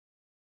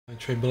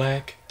Trey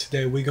Black.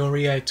 Today we're gonna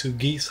react to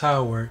Geese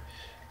Howard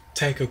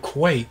take a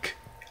quake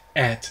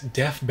at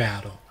Death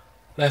Battle.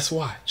 Let's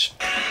watch.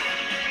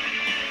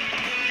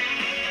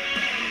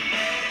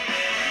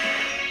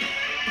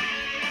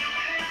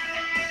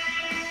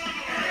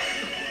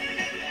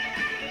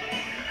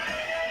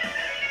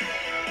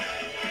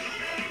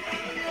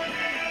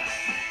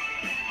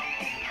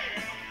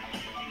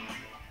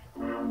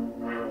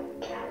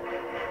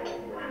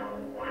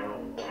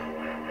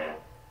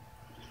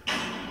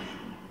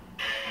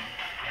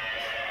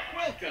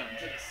 Welcome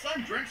to the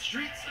sun-drenched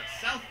streets of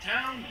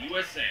Southtown,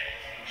 USA.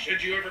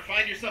 Should you ever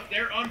find yourself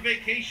there on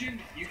vacation,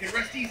 you can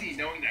rest easy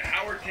knowing the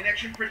Howard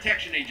Connection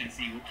Protection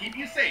Agency will keep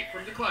you safe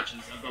from the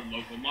clutches of the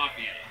local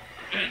mafia.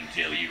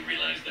 Until you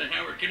realize the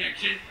Howard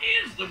Connection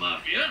is the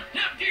mafia,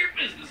 top-tier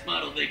business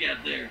model they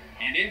got there.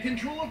 And in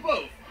control of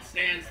both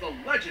stands the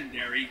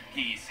legendary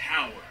Geese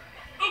Howard.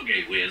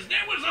 Okay, Wiz,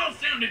 that was all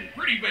sounding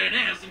pretty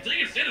badass until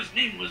you said his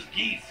name was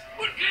Geese.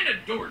 What kind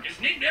of dork is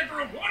named after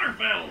a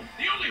waterfowl?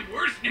 The only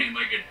worst name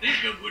I could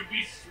think of would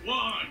be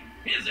Swan.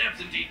 His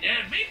absentee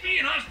dad may be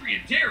an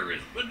Austrian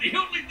terrorist, but the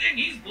only thing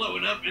he's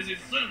blowing up is his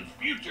son's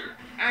future.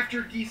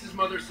 After Geese's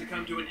mother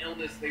succumbed to an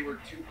illness they were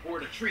too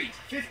poor to treat,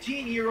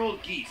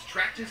 15-year-old Geese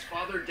tracked his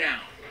father down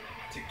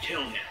to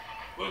kill him.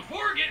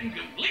 Before getting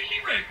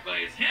completely wrecked by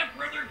his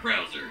half-brother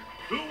Krauser,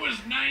 who was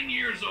 9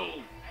 years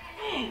old.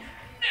 Ooh.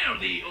 Now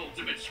the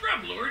ultimate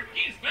scrub lord,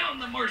 he's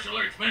found the martial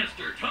arts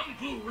master Kung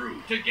Fu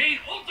Roo to gain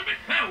ultimate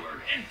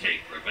power and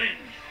take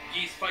revenge.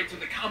 Geese fights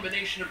with a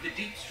combination of the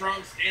deep,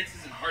 strong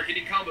stances and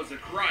hard-hitting combos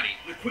of karate,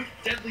 the quick,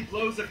 deadly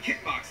blows of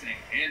kickboxing,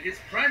 and his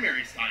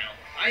primary style,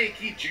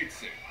 Aiki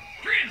Jutsu.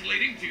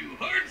 Translating to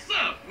hard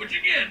soft, which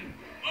again,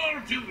 all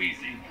too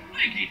easy.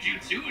 Aiki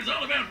Jutsu is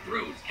all about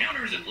throws,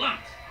 counters, and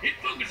locks. It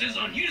focuses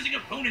on using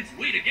opponents'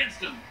 weight against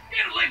them,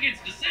 kinda like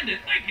its descendant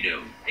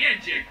Aikido.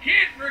 And you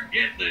can't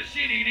forget the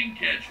shit-eating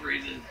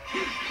catchphrases.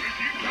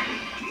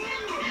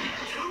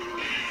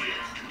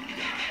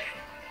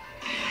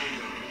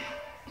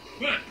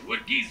 But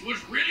what Geese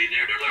was really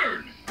there to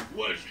learn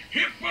was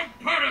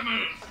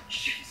hippopotamus.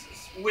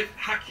 Jesus. With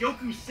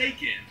Hakyoku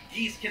Seiken,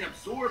 Geese can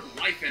absorb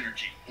life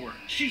energy, or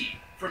chi,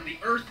 from the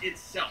earth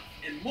itself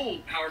and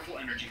mold powerful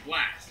energy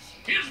blasts.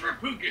 His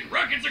Reppuken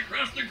rockets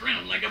across the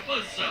ground like a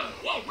buzzsaw,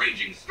 while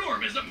Raging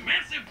Storm is a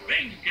massive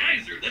bang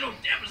geyser that'll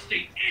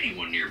devastate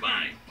anyone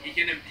nearby. He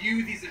can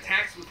imbue these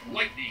attacks with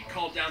lightning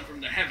called down from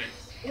the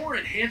heavens, or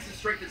enhance his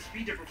strength and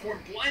speed to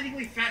perform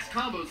blindingly fast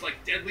combos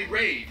like Deadly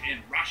Rave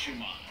and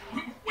Rashomon.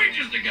 Wait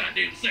just a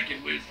goddamn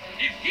second, Wiz.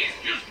 If Geese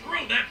just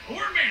throw that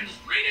poor man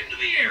straight into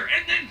the air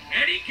and then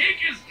patty cake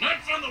his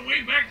nuts on the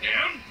way back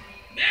down,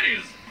 that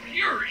is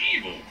pure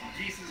evil.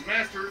 Geese's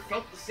master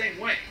felt the same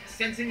way,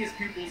 sensing his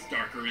pupil's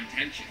darker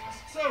intentions.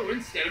 So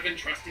instead of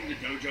entrusting the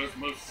dojo's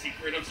most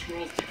secret of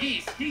scrolls to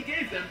Geese, he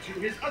gave them to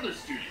his other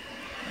student,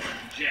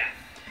 Jeff.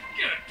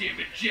 God damn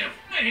it, Jeff.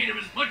 I hate him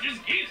as much as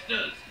Geese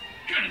does.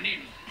 What kind of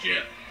name is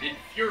Jeff?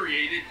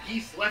 Infuriated,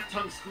 Geese left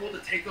Tung School to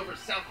take over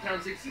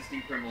Southtown's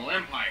existing criminal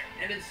empire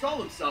and install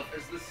himself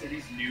as the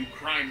city's new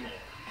crime lord.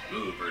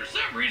 Who, for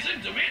some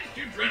reason, demands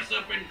to dress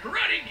up in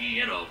karate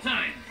gi at all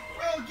times.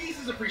 Well,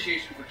 Geese's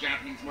appreciation for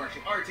Japanese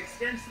martial arts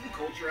extends to the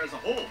culture as a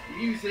whole.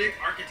 Music,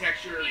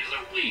 architecture... He's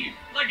a weeb,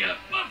 like a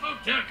buff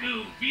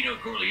otaku Vito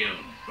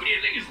Corleone. Who do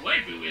you think his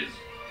waifu is?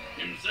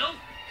 Himself?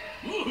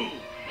 Ooh,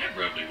 I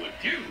probably would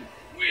too.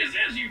 Wiz,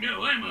 as you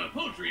know, I'm a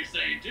poultry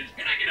scientist,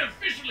 and I can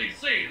officially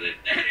say that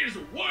that is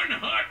one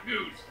hot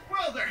goose.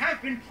 Well, there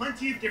have been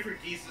plenty of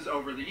different Geeses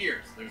over the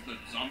years. There's the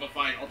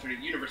zombified alternate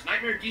universe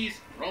nightmare Geese,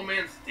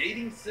 romance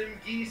dating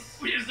sim Geese.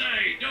 Wiz,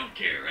 I don't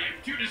care.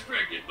 I'm too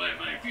distracted by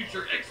my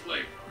future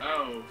ex-wife.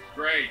 Oh,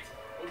 great.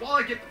 Well, while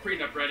I get the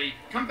prenup ready,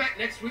 come back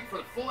next week for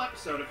the full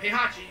episode of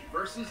Heihachi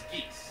vs.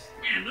 Geese.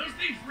 Man, those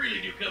things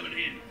really do come in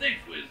handy. Thanks,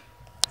 Wiz.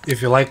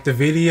 If you liked the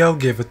video,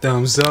 give a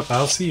thumbs up.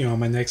 I'll see you on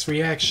my next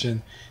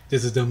reaction.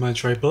 This is the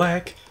Trey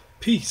Black.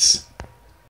 Peace.